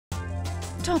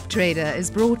Top Trader is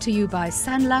brought to you by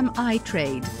Sanlam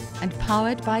iTrade and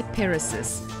powered by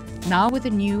Perisys, now with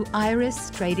a new Iris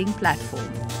trading platform.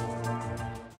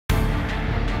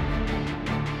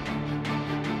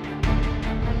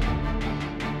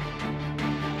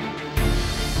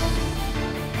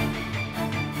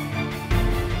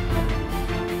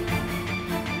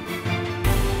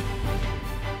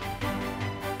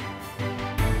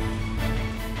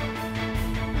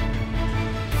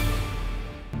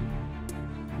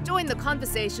 Join the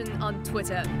conversation on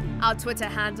Twitter. Our Twitter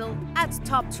handle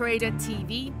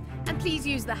 @TopTraderTV, and please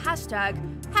use the hashtag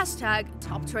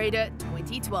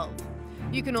 #TopTrader2012.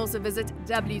 You can also visit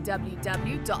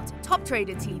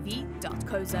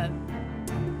www.toptradertv.co.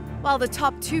 While the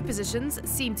top two positions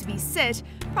seem to be set,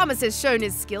 Promise has shown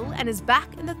his skill and is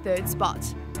back in the third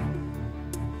spot.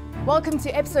 Welcome to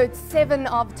episode 7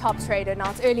 of Top Trader. Now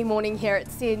it's early morning here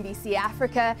at CNBC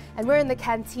Africa, and we're in the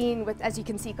canteen with, as you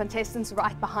can see, contestants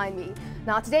right behind me.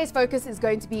 Now today's focus is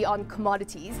going to be on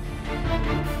commodities.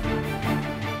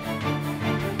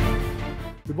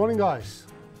 Good morning, guys.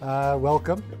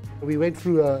 Welcome. We went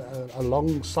through a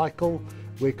long cycle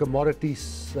where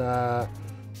commodities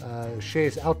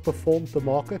shares outperformed the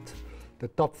market. The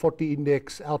top 40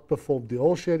 index outperformed the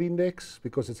all share index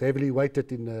because it's heavily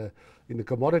weighted in the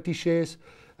commodity shares,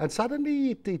 and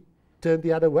suddenly it turned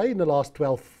the other way in the last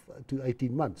 12 to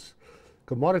 18 months.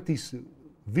 Commodities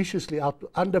viciously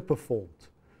underperformed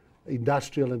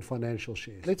industrial and financial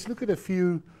shares. Let's look at a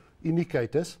few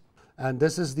indicators, and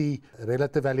this is the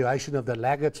relative valuation of the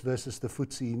laggards versus the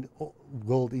FTSE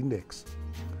World Index.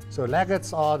 So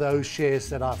laggards are those shares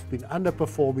that have been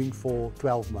underperforming for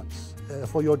 12 months.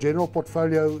 For your general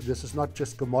portfolio, this is not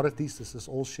just commodities, this is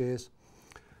all shares.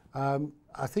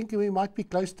 I think we might be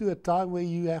close to a time where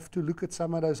you have to look at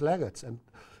some of those laggards, and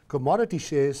commodity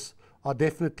shares are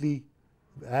definitely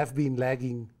have been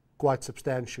lagging quite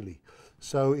substantially.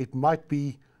 So it might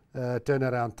be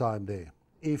turnaround time there.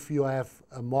 If you have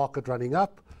a market running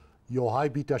up, your high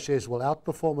beta shares will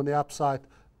outperform on the upside,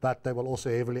 but they will also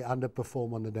heavily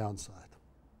underperform on the downside.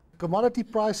 Commodity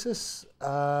prices,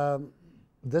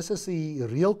 this is the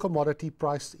real commodity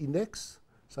price index,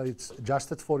 so it's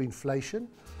adjusted for inflation.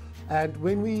 And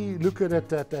when we look at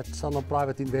it at Sanlam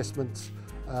Private Investments,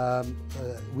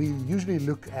 we usually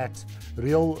look at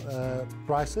real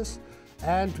prices,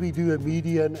 and we do a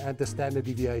median and a standard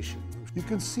deviation. You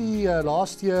can see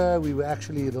last year we were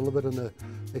actually a little bit on the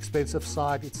expensive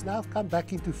side. It's now come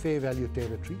back into fair value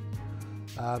territory.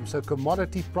 So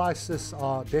commodity prices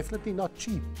are definitely not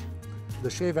cheap. The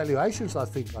share valuations, I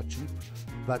think, are cheap,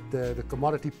 but the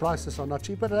commodity prices are not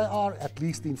cheap, but they are at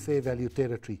least in fair value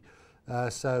territory.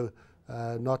 So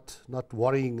not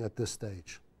worrying at this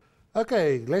stage.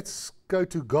 Okay, let's go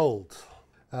to gold.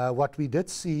 What we did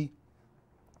see,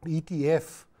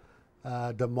 ETF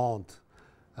demand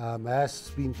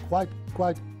has been quite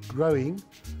growing,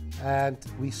 and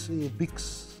we see a big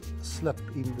slip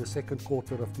in the second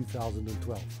quarter of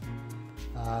 2012.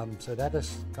 So that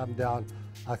has come down.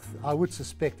 I would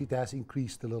suspect it has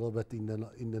increased a little bit in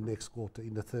the next quarter,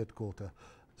 in the third quarter.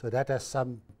 So that has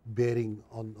some bearing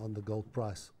on the gold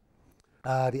price.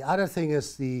 The other thing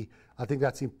is I think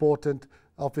that's important.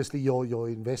 Obviously, your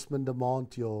investment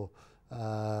demand,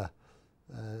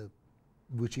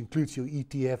 which includes your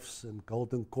ETFs and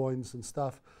golden coins and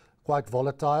stuff, quite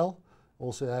volatile.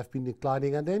 Also have been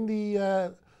declining, and then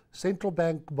the central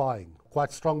bank buying,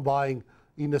 quite strong buying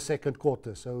in the second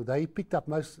quarter. So they picked up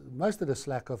most of the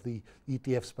slack of the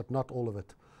ETFs, but not all of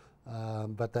it.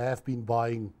 But they have been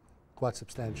buying quite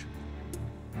substantially.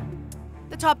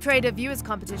 The Top Trader Viewers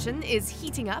competition is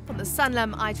heating up on the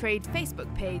Sanlam iTrade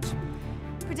Facebook page.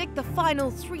 Predict the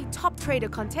final 3 Top Trader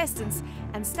contestants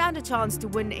and stand a chance to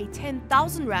win a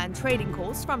 10,000 Rand trading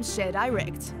course from Share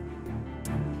Direct.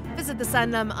 Visit the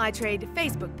Sanlam iTrade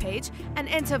Facebook page and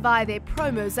enter via their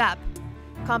promos app.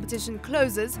 Competition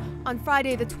closes on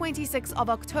Friday the 26th of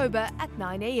October at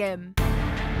 9 a.m.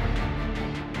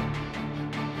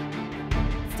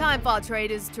 It's time for our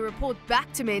traders to report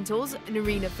back to mentors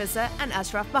Narina Visser and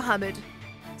Ashraf Mohammed.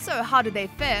 So how did they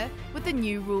fare with the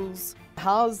new rules?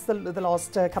 How's the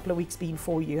last couple of weeks been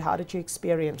for you? How did you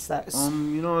experience those?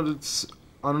 You know,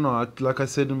 I don't know. Like I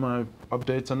said in my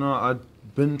updates, I know I've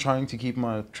been trying to keep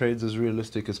my trades as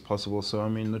realistic as possible. So I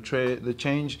mean, the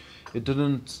change, it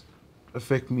didn't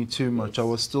affect me too much. I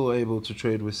was still able to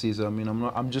trade with Caesar. I mean,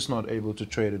 I'm just not able to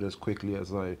trade it as quickly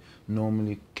as I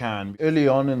normally can. Early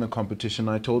on in the competition,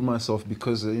 I told myself,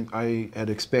 because I had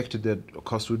expected that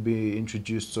cost would be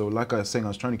introduced. So like I was saying, I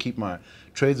was trying to keep my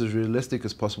trades as realistic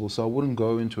as possible. So I wouldn't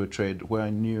go into a trade where I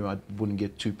knew I wouldn't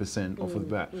get 2% off of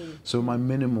that. So my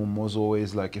minimum was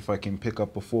always like, if I can pick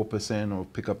up a 4% or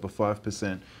pick up a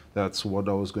 5%, that's what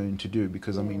I was going to do.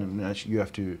 Because I mean, actually, you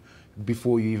have to,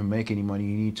 before you even make any money,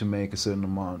 you need to make a certain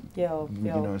amount, you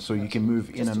know, so you can move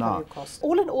in and out.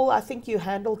 All in all, I think you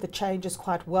handled the changes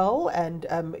quite well, and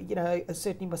you know, I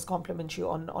certainly must compliment you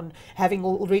on having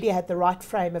already had the right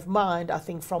frame of mind, I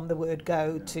think, from the word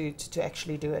go to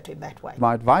actually do it in that way.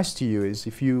 My advice to you is,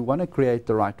 if you want to create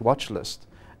the right watch list,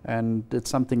 and it's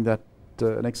something that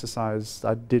an exercise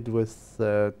I did with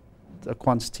a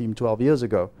quants team 12 years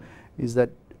ago, is that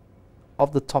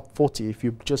of the top 40, if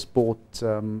you just bought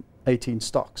 18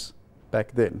 stocks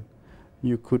back then,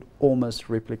 you could almost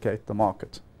replicate the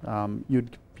market.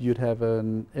 You'd have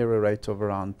an error rate of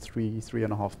around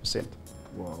 3.5%.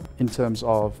 Wow. In terms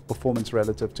of performance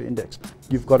relative to index.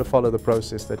 You've got to follow the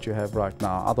process that you have right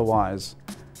now. Otherwise,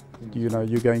 you know,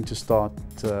 you're going to start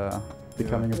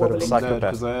becoming a bit of a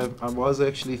psychopath. Because I was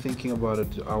actually thinking about it.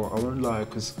 I won't lie,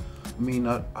 because I mean,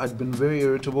 I'd been very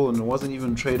irritable, and it wasn't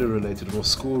even trader related or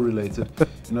school related.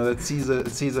 You know, that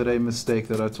Caesar Day mistake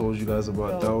that I told you guys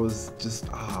about, that was just,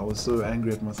 I was so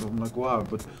angry at myself. I'm like, wow,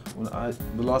 but when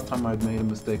the last time I'd made a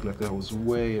mistake like that was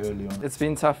way early on. It's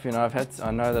been tough, you know.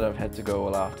 I know that I've had to go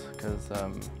all out, because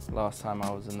last time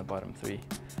I was in the bottom 3.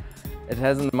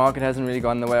 The market hasn't really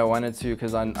gone the way I wanted to,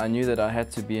 because I knew that I had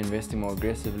to be investing more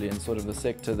aggressively, and sort of the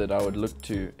sector that I would look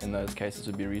to in those cases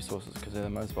would be resources, because they're the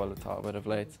most volatile. But of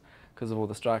late, because of all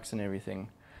the strikes and everything,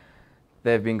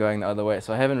 they've been going the other way.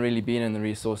 So I haven't really been in the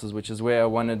resources, which is where I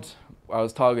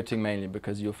was targeting mainly,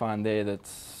 because you'll find there that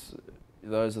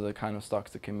those are the kind of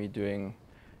stocks that can be doing,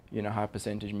 you know, high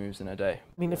percentage moves in a day.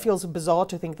 I mean, it feels bizarre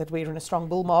to think that we're in a strong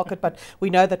bull market, but we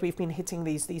know that we've been hitting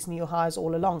these new highs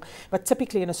all along. But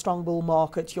typically in a strong bull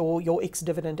market, your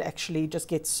ex-dividend actually just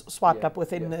gets swiped up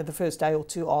within the first day or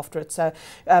two after it. So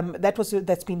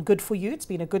that's been good for you. It's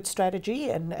been a good strategy,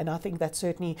 and I think that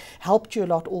certainly helped you a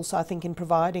lot also, I think, in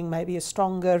providing maybe a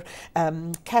stronger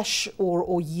cash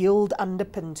or yield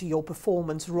underpin to your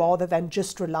performance, rather than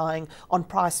just relying on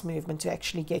price movement to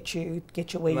actually get you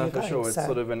where you're going. For sure, it's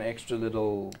sort of an extra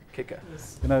little kicker.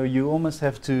 You know, you almost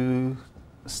have to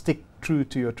stick true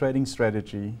to your trading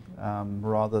strategy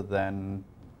rather than,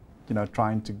 you know,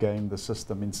 trying to game the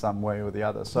system in some way or the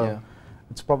other. So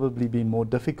it's probably been more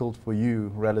difficult for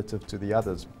you relative to the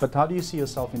others. But how do you see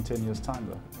yourself in 10 years' time,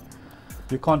 though?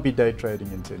 You can't be day trading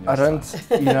in 10 years'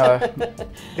 time. You know,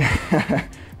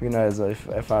 who knows,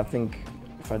 if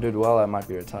I did well, I might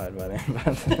be retired by then.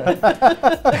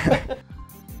 But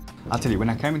I'll tell you, when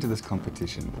I came into this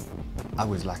competition, I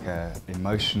was like an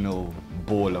emotional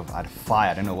ball of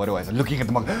fire. I don't know what it was. Looking at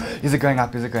the market, is it going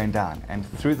up, is it going down? And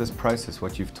through this process,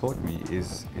 what you've taught me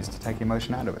is to take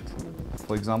emotion out of it.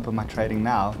 For example, my trading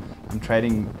now, I'm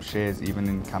trading shares even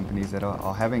in companies that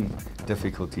are having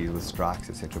difficulties with strikes,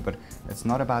 etc. But it's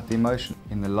not about the emotion.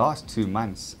 In the last 2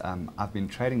 months, I've been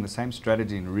trading the same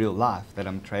strategy in real life that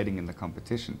I'm trading in the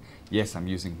competition. Yes, I'm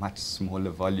using much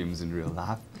smaller volumes in real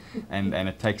life, and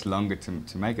it takes longer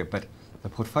to make it, but the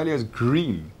portfolio is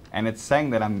green, and it's saying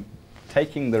that I'm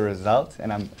taking the results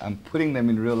and I'm putting them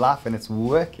in real life, and it's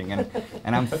working,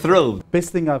 and I'm thrilled.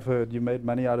 Best thing I've heard, you made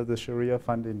money out of the Sharia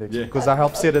fund index, because I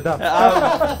helped set it up.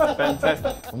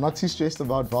 Fantastic. I'm not too stressed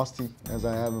about Vasti as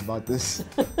I am about this.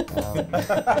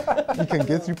 You can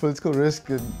get through political risk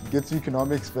and get through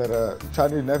economics, but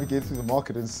trying to navigate through the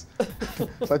market is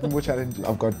slightly more challenging.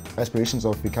 I've got aspirations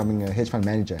of becoming a hedge fund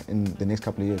manager in the next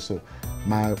couple of years, so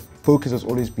my focus has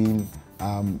always been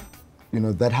you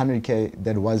know, that 100K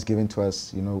that was given to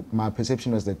us. You know, my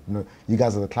perception was that, you know, you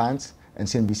guys are the clients and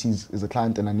CNBC is the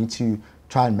client, and I need to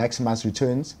try and maximize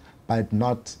returns, but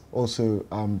not also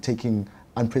taking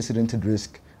unprecedented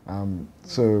risk.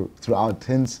 So throughout,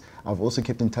 hence, I've also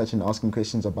kept in touch and asking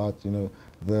questions about, you know,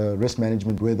 the risk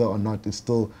management, whether or not it's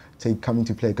still coming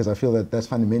to play, because I feel that that's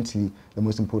fundamentally the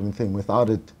most important thing. Without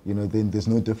it, you know, then there's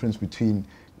no difference between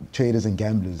traders and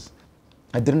gamblers.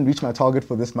 I didn't reach my target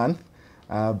for this month.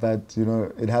 But, you know,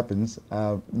 it happens.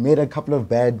 Made a couple of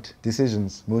bad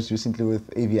decisions, most recently with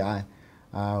AVI.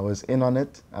 I was in on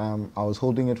it. I was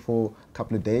holding it for a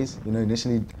couple of days. You know,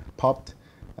 initially popped,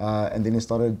 and then it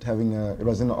started having it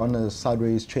was on a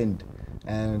sideways trend,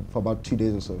 and for about 2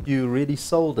 days or so. You really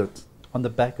sold it on the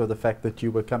back of the fact that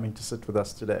you were coming to sit with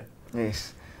us today.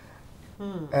 Yes.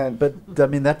 But I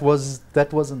mean, that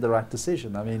wasn't the right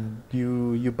decision. I mean,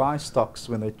 you buy stocks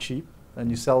when they're cheap, and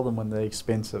you sell them when they're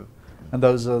expensive. And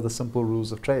those are the simple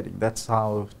rules of trading. That's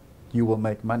how you will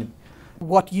make money.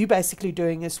 What you're basically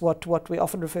doing is what we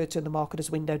often refer to in the market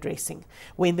as window dressing.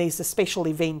 When there's a special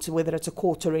event, whether it's a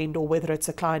quarter end or whether it's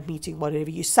a client meeting, whatever,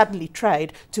 you suddenly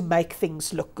trade to make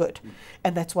things look good.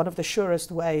 And that's one of the surest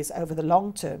ways over the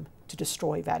long term to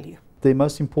destroy value. The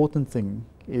most important thing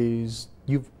is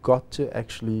you've got to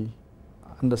actually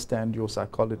understand your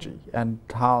psychology and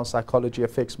how psychology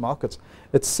affects markets.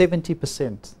 It's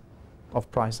 70%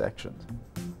 of price actions.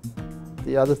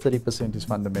 The other 30% is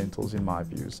fundamentals in my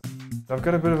views. I've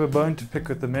got a bit of a bone to pick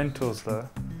with the mentors though.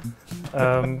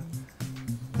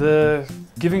 The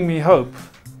giving me hope,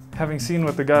 having seen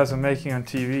what the guys are making on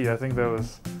TV, I think that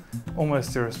was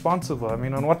almost irresponsible. I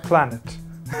mean, on what planet?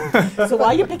 So why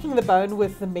are you picking the bone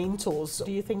with the mentors?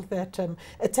 Do you think that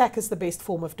attack is the best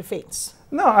form of defense?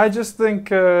 No, I just think,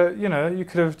 you know, you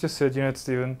could have just said, you know,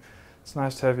 Stephen, it's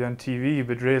nice to have you on TV,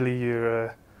 but really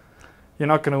you're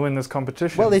not going to win this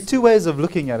competition. Well, there are two ways of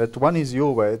looking at it. One is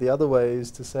your way. The other way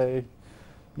is to say,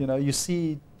 you know,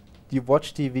 you've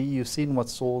watched TV, you've seen what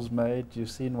Saul's made, you've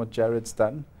seen what Jared's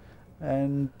done,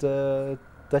 and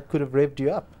that could have revved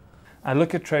you up. I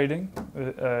look at trading,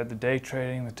 the day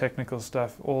trading, the technical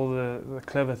stuff, all the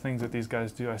clever things that these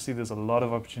guys do. I see there's a lot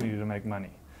of opportunity to make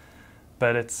money,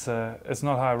 but it's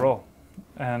not how I roll,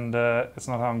 and it's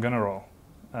not how I'm going to roll.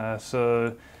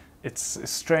 So it's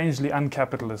strangely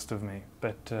uncapitalist of me,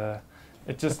 but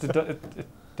it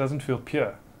doesn't feel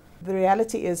pure. The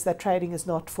reality is that trading is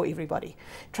not for everybody.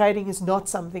 Trading is not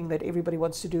something that everybody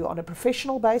wants to do on a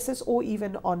professional basis or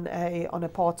even on a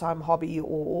part-time hobby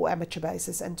or amateur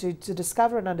basis. And to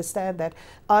discover and understand that,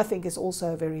 I think, is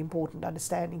also a very important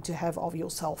understanding to have of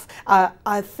yourself.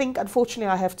 I think,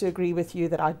 unfortunately, I have to agree with you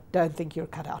that I don't think you're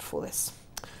cut out for this.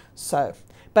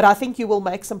 But I think you will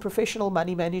make some professional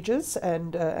money managers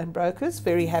and brokers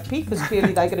very happy, because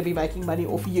clearly they're going to be making money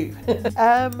off you.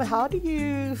 How do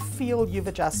you feel you've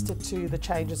adjusted to the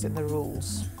changes in the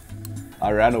rules?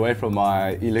 I ran away from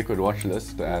my e-liquid watch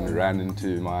list and ran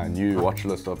into my new watch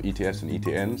list of ETFs and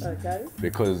ETNs,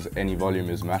 because any volume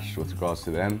is matched with regards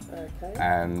to them.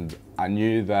 And I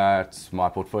knew that my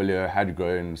portfolio had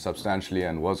grown substantially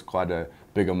and was quite a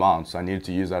big amount, so I needed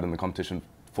to use that in the competition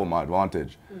for my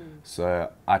advantage. So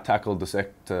I tackled the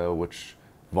sector which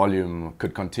volume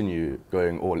could continue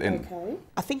going all in.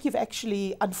 I think you've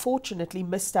actually, unfortunately,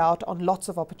 missed out on lots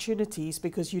of opportunities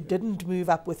because you didn't move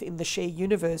up within the share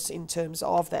universe in terms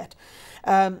of that.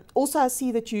 Also, I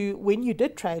see that when you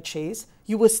did trade shares,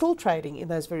 you were still trading in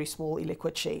those very small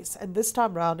illiquid shares. And this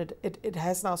time around, it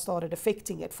has now started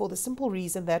affecting it for the simple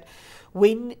reason that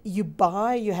when you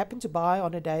buy, you happen to buy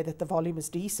on a day that the volume is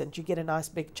decent, you get a nice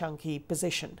big chunky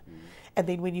position. And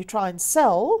then when you try and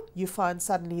sell, you find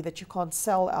suddenly that you can't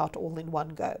sell out all in one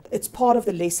go. It's part of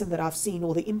the lesson that I've seen,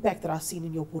 or the impact that I've seen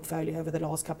in your portfolio over the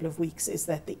last couple of weeks, is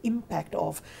that the impact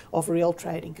of real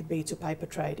trading compared to paper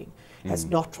trading has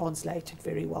not translated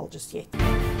very well just yet.